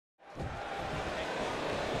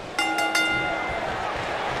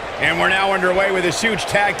And we're now underway with this huge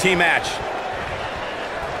tag team match.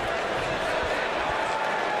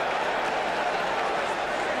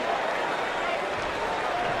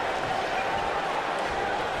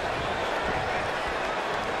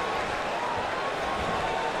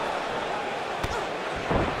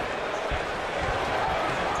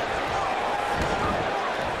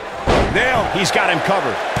 Now he's got him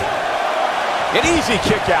covered. An easy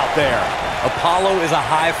kick out there. Apollo is a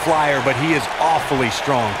high flyer, but he is awfully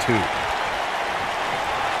strong too.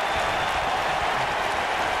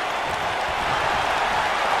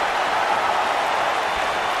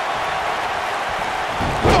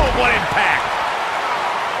 Oh, what impact!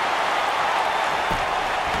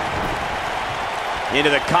 Into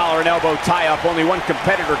the collar and elbow tie-up. Only one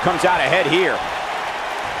competitor comes out ahead here.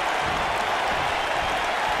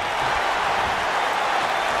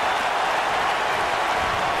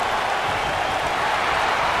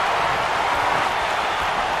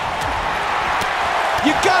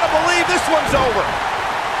 You gotta believe this one's over.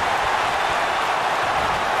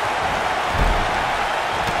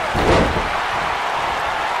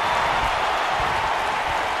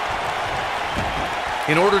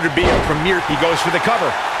 In order to be a premier, he goes for the cover.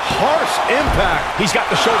 Harsh impact. He's got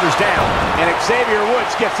the shoulders down. And Xavier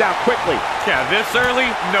Woods gets out quickly. Yeah, this early,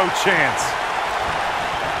 no chance.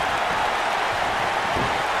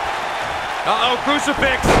 Uh-oh,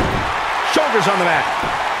 crucifix. Shoulders on the mat.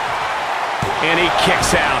 And he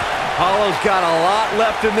kicks out. Apollo's got a lot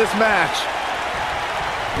left in this match.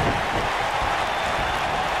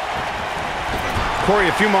 Corey,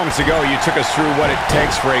 a few moments ago, you took us through what it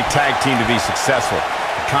takes for a tag team to be successful.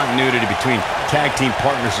 The continuity between tag team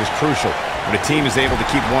partners is crucial. When a team is able to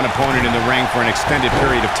keep one opponent in the ring for an extended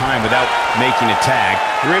period of time without making a tag,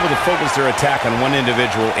 they're able to focus their attack on one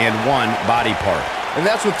individual and one body part. And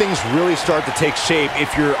that's when things really start to take shape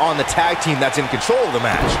if you're on the tag team that's in control of the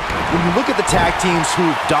match. When you look at the tag teams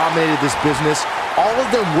who've dominated this business, all of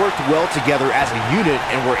them worked well together as a unit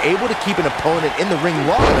and were able to keep an opponent in the ring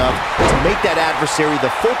long enough to make that adversary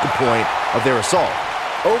the focal point of their assault.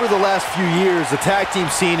 Over the last few years, the tag team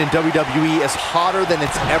scene in WWE is hotter than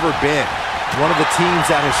it's ever been. One of the teams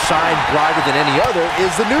that has shined brighter than any other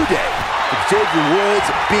is the New Day. Xavier Woods,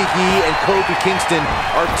 Big E, and Kofi Kingston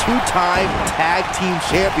are two-time tag team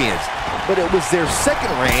champions. But it was their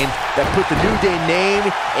second reign that put the New Day name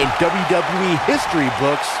in WWE history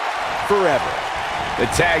books forever. The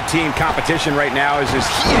tag team competition right now is as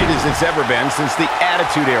heated as it's ever been since the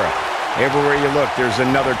Attitude Era. Everywhere you look, there's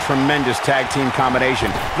another tremendous tag team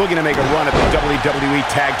combination looking to make a run at the WWE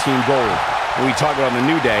Tag Team Gold. When we talk about the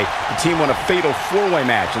New Day, the team won a fatal four-way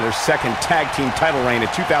match in their second tag team title reign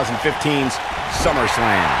at 2015's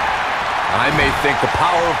SummerSlam. I may think the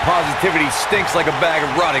power of positivity stinks like a bag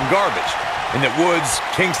of rotting garbage, and that Woods,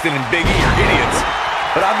 Kingston, and Big E are idiots.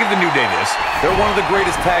 But I'll give the New Day this. They're one of the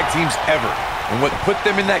greatest tag teams ever. And what put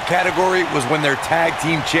them in that category was when their tag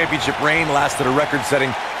team championship reign lasted a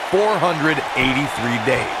record-setting 483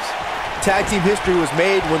 days. Tag team history was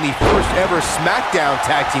made when the first ever SmackDown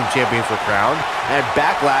Tag Team Champions were crowned at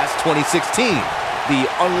Backlash 2016. The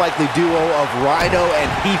unlikely duo of Rhino and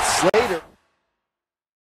Heath Slater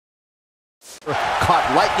caught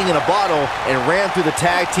lightning in a bottle and ran through the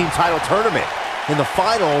tag team title tournament. In the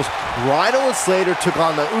finals, Rhino and Slater took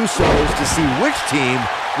on the Usos to see which team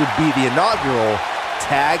would be the inaugural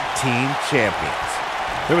Tag Team Champions.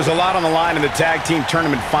 There was a lot on the line in the tag team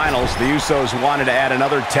tournament finals. The Usos wanted to add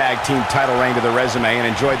another tag team title reign to their resume and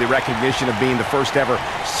enjoyed the recognition of being the first ever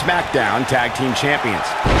SmackDown Tag Team Champions.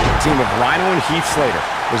 The team of Rhino and Heath Slater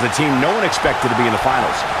was the team no one expected to be in the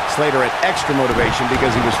finals. Slater had extra motivation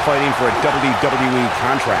because he was fighting for a WWE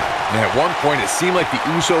contract. And at one point, it seemed like the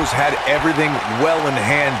Usos had everything well in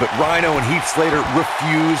hand, but Rhino and Heath Slater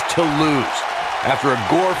refused to lose. After a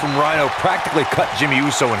gore from Rhino practically cut Jimmy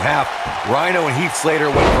Uso in half, Rhino and Heath Slater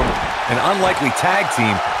went from an unlikely tag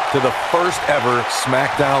team to the first ever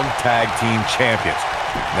SmackDown Tag Team Champions.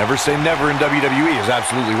 Never say never in WWE is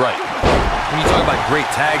absolutely right. When you talk about great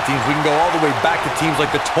tag teams, we can go all the way back to teams like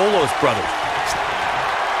the Tolos brothers.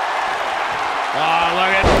 Oh,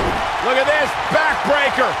 look at this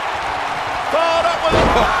backbreaker. Followed up with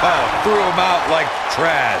Threw him out like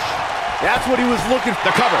trash. That's what he was looking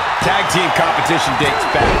for. The cover. Tag team competition dates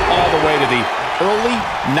back all the way to the early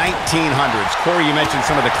 1900s. Corey, you mentioned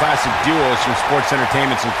some of the classic duos from sports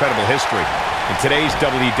entertainment's incredible history. In today's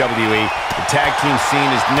WWE, the tag team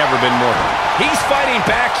scene has never been more. He's fighting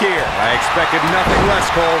back here. I expected nothing less,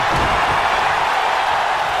 Cole.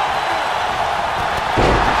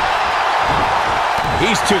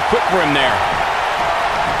 He's too quick for him there.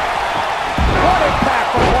 What impact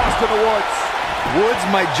from Boston Woods. Woods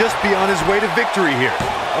might just be on his way to victory here.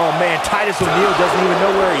 Oh, man, Titus O'Neil doesn't even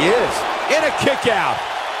know where he is. In a kick out.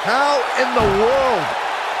 How in the world?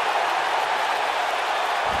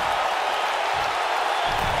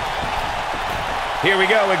 Here we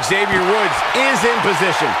go. Xavier Woods is in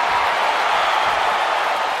position.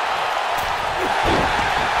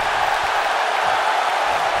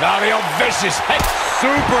 Now the old vicious head.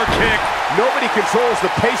 Super kick. Nobody controls the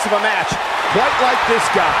pace of a match quite like this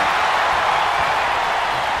guy.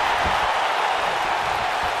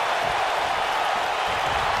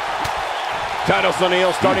 Titus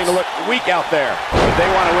O'Neil starting to look weak out there. If they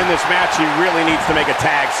want to win this match, he really needs to make a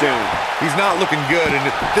tag soon. He's not looking good, and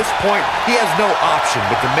at this point, he has no option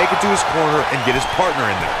but to make it to his corner and get his partner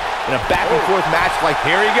in there. In a back-and-forth match like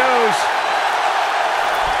Here he goes.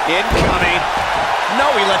 Incoming. No,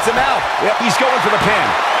 he lets him out. Yep. He's going for the pin.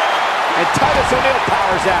 And Titus O'Neil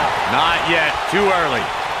powers out. Not yet. Too early.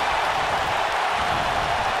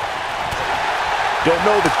 don't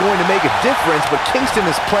know if it's going to make a difference, but Kingston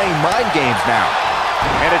is playing mind games now.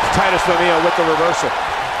 And it's Titus O'Neil with the reversal.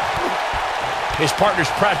 His partner's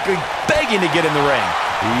practically begging to get in the ring.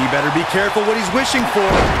 He better be careful what he's wishing for.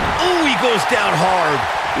 Ooh, he goes down hard.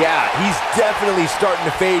 Yeah, he's definitely starting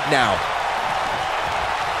to fade now.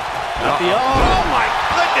 Oh, my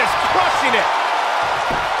goodness, crushing it.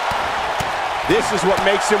 This is what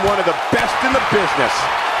makes him one of the best in the business.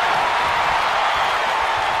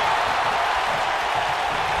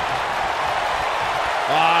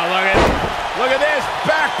 Oh, look at this,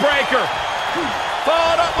 backbreaker.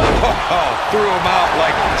 Followed up with... Threw him out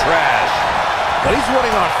like trash. But he's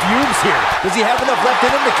running on fumes here. Does he have enough left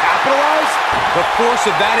in him to capitalize? The force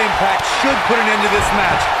of that impact should put an end to this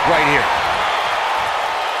match right here.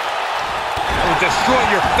 It'll destroy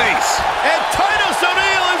your face. And Titus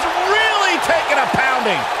O'Neil is really taking a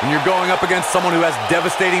pounding. When you're going up against someone who has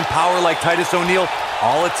devastating power like Titus O'Neil,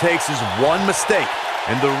 all it takes is one mistake,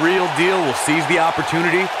 and the real deal will seize the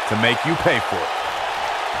opportunity to make you pay for it.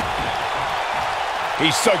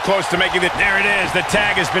 He's so close to making it. There it is. The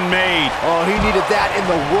tag has been made. Oh, he needed that in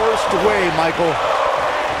the worst way, Michael.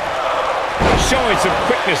 Showing some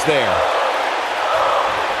quickness there.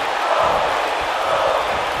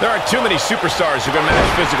 There are too many superstars who can match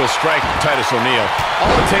physical strength with Titus O'Neil.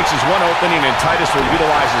 All it takes is one opening, and Titus will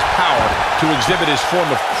utilize his power to exhibit his form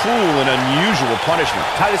of cruel and unusual punishment.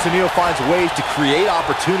 Titus O'Neil finds ways to create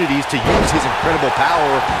opportunities to use his incredible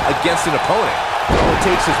power against an opponent. All it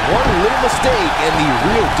takes is one little mistake, and the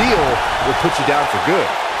real deal will put you down for good.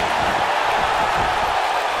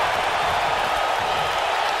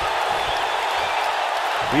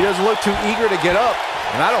 He doesn't look too eager to get up,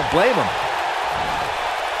 and I don't blame him.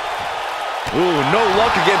 Ooh, no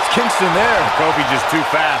luck against Kingston there. Kofi just too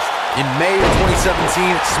fast. In May of 2017,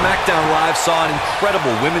 SmackDown Live saw an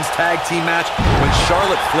incredible women's tag team match when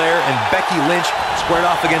Charlotte Flair and Becky Lynch squared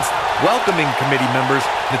off against welcoming committee members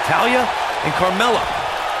Natalya and Carmella.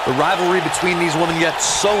 The rivalry between these women got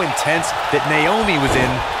so intense that Naomi was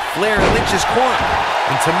in Flair and Lynch's corner,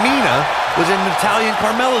 and Tamina was in Natalya and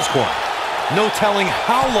Carmella's corner. No telling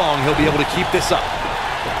how long he'll be able to keep this up.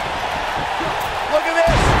 Look at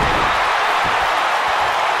this.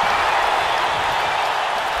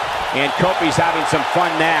 And Kofi's having some fun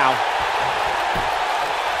now.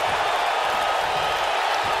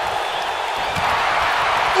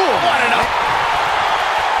 Ooh, what an up.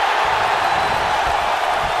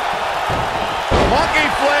 Monkey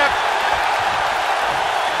flip.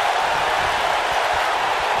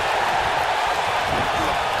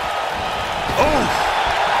 Ooh.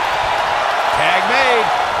 Tag made.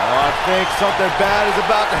 Oh, I think something bad is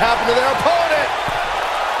about to happen to their opponent.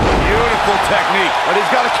 Beautiful technique. But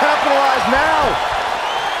he's got to capitalize now.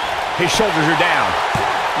 His shoulders are down.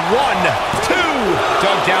 1, 2.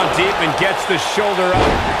 Dug down deep and gets the shoulder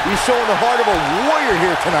up. He's showing the heart of a warrior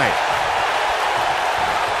here tonight.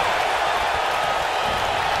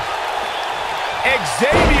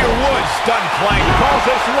 Xavier Woods done playing. He calls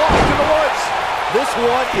this lost in the woods. This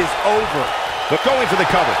one is over. But going for the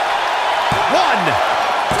cover. 1,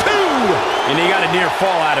 2. And he got a near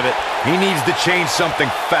fall out of it. He needs to change something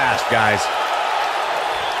fast, guys.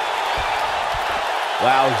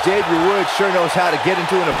 Wow, Xavier Woods sure knows how to get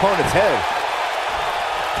into an opponent's head.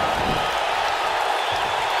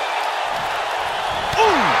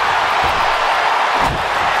 Ooh.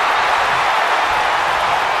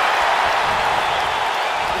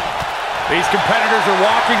 These competitors are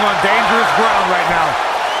walking on dangerous ground right now.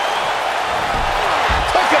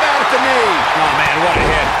 Took him out at the knee. Oh, man, what a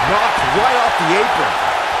hit. Knocked right off the apron.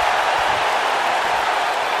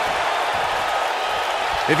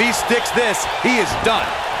 If he sticks this, he is done.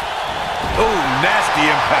 Oh, nasty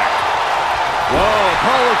impact. Whoa,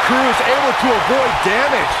 Apollo Crews able to avoid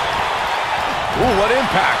damage. Ooh, what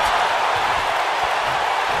impact.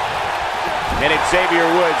 And Xavier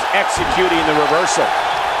Woods executing the reversal.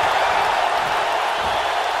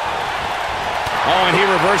 Oh, and he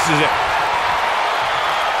reverses it.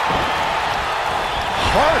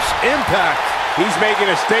 Harsh impact. He's making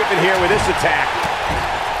a statement here with this attack.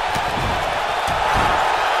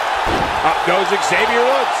 Up goes Xavier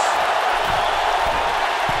Woods.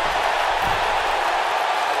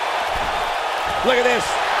 Look at this.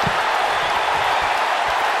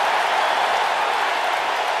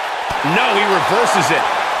 No, he reverses it.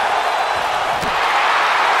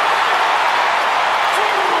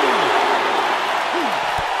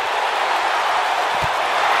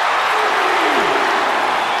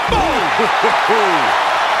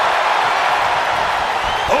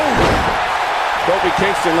 Kofi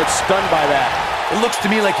Kingston looks stunned by that. It looks to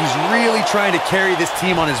me like he's really trying to carry this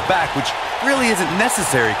team on his back, which really isn't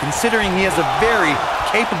necessary considering he has a very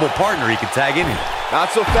capable partner he could tag in here.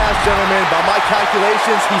 Not so fast, gentlemen. By my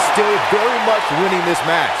calculations, he's still very much winning this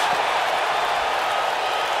match.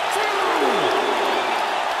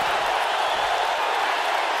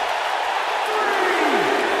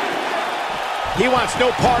 He wants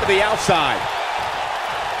no part of the outside.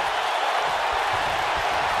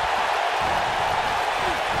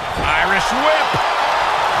 Irish whip.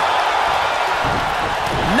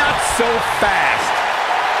 Not so fast.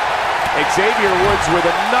 Xavier Woods with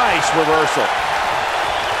a nice reversal.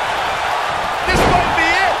 This might be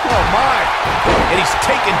it. Oh, my. And he's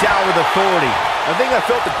taken down with authority. I think I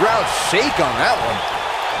felt the ground shake on that one.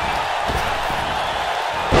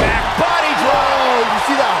 Back body drop. Oh, you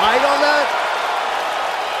see that height on that?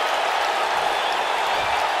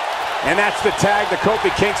 And that's the tag to Kofi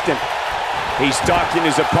Kingston. He's stalking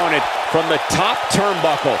his opponent from the top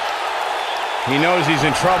turnbuckle. He knows he's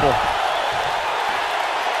in trouble.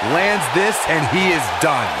 Lands this, and he is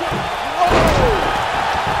done. Whoa!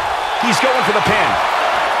 He's going for the pin.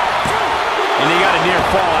 And he got a near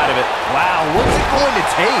fall out of it. Wow, what's it going to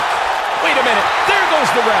take? Wait a minute. There goes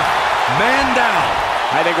the ref. Man down.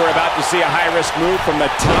 I think we're about to see a high-risk move from the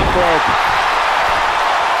top rope.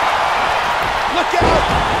 Look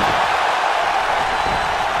out!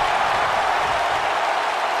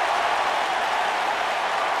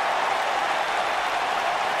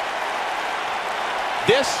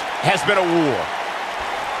 This has been a war.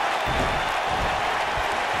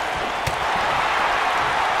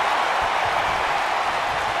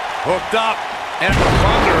 Hooked up and a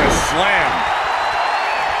thunderous slam.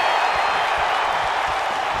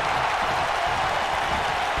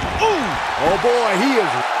 Ooh! Oh boy, he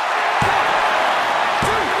is...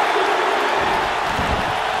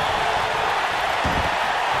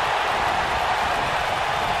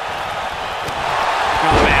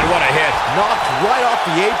 Oh man, what a hit. Knocked right off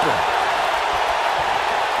the apron.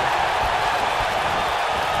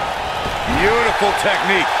 Beautiful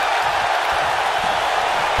technique.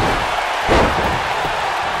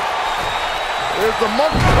 There's the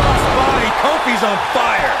monkey Cross body. Kofi's on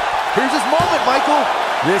fire. Here's his moment, Michael.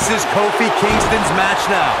 This is Kofi Kingston's match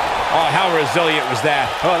now. Oh, how resilient was that?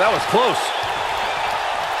 Oh, that was close.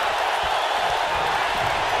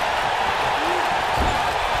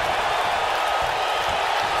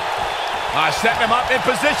 Setting him up in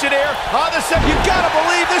position here. On the second, you gotta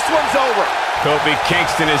believe this one's over. Kofi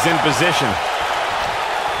Kingston is in position.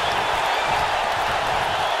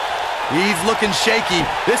 He's looking shaky.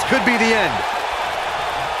 This could be the end.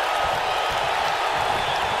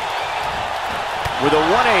 With a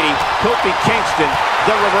 180, Kofi Kingston,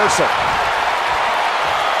 the reversal.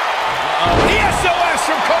 The SOS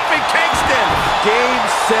from Kofi Kingston. Game,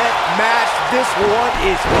 set, match. This one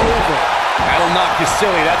is over. That'll knock you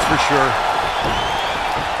silly, that's for sure.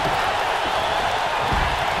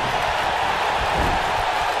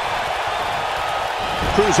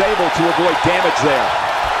 Crews able to avoid damage there.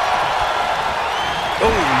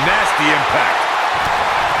 Oh, nasty impact.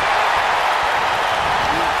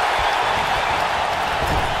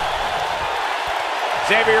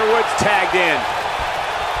 Xavier Woods tagged in.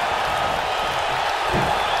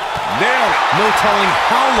 Nailed it. No telling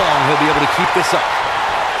how long he'll be able to keep this up.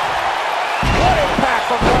 What impact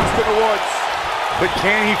from Boston Woods. But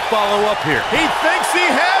can he follow up here? He thinks he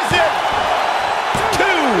has it.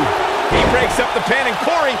 2. He breaks up the pin, and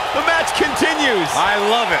Corey, the match continues. I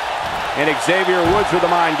love it. And Xavier Woods with the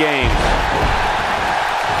mind games.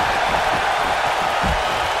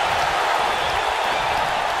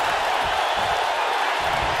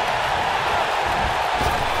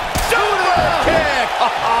 Super kick!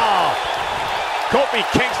 Kofi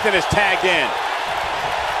Kingston is tagged in.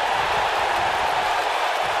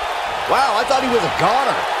 Wow, I thought he was a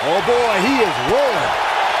goner. Oh boy, he is rolling.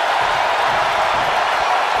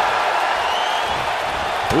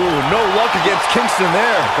 Ooh, no luck against Kingston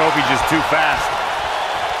there. Kofi just too fast.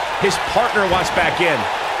 His partner wants back in.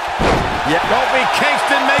 Yeah, Kofi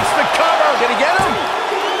Kingston makes the cover. Can he get him?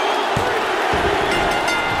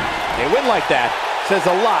 A win like that says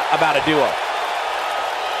a lot about a duo.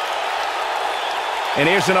 And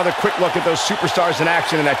here's another quick look at those superstars in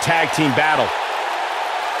action in that tag team battle.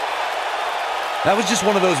 That was just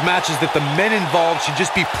one of those matches that the men involved should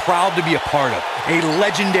just be proud to be a part of. A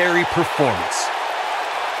legendary performance.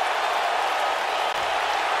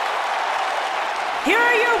 Here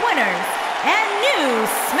are your winners and new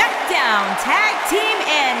SmackDown Tag Team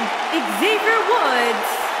and Xavier Woods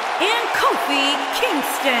and Kofi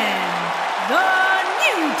Kingston, The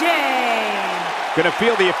New Day. Gonna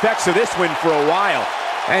feel the effects of this win for a while.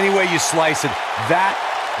 Any way you slice it, that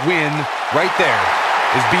win right there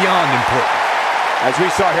is beyond important. As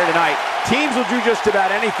we saw here tonight, teams will do just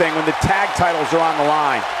about anything when the tag titles are on the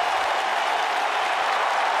line.